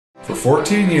For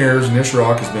 14 years, Niche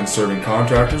Rock has been serving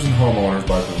contractors and homeowners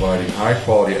by providing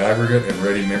high-quality aggregate and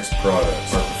ready-mixed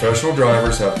products. Our professional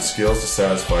drivers have the skills to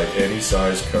satisfy any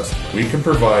size customer. We can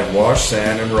provide wash,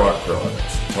 sand, and rock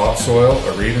products, topsoil,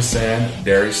 arena sand,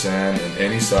 dairy sand, and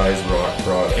any size rock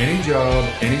product. Any job,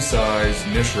 any size,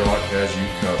 Niche Rock has you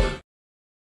covered.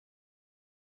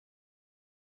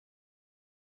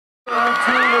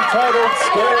 Routine entitled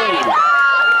Scary.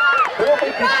 We'll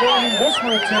be performing this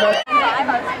routine.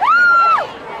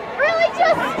 Really,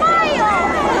 just smile!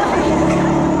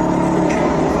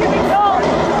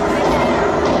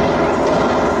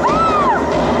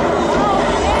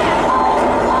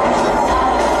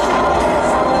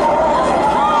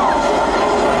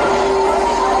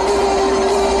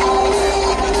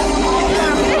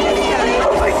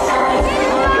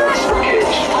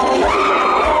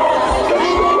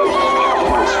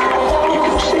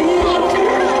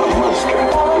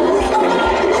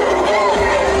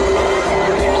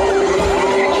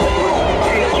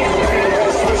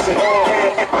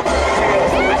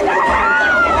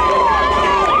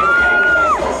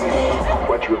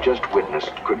 Just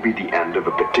witnessed could be the end of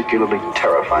a particularly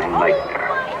terrifying nightmare.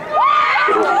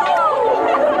 It isn't.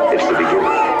 It's the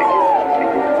beginning.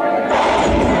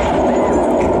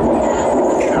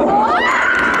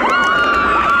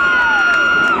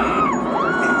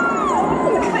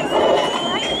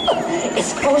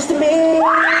 It's close to me.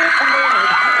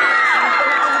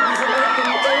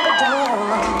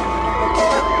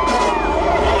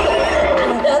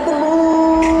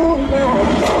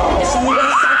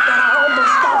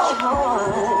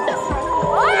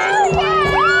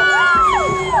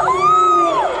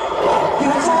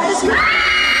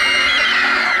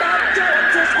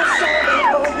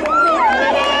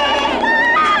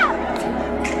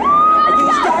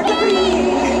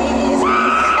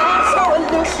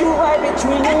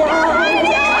 Between the lines,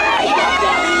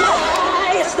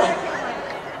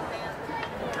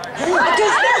 I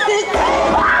just left it.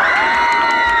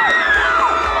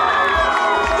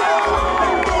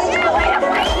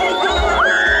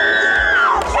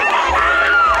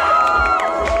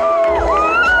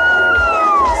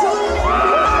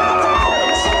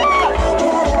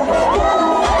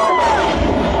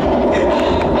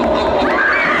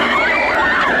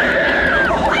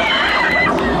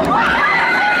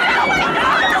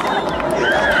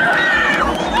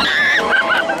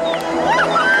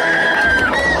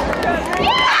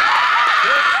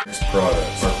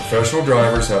 Products. Our professional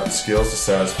drivers have the skills to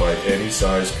satisfy any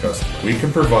size customer. We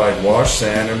can provide wash,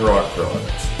 sand, and rock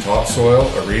products, topsoil,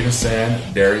 arena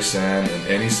sand, dairy sand, and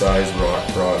any size rock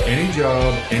product. Any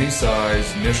job, any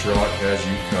size, Niche Rock has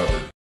you covered.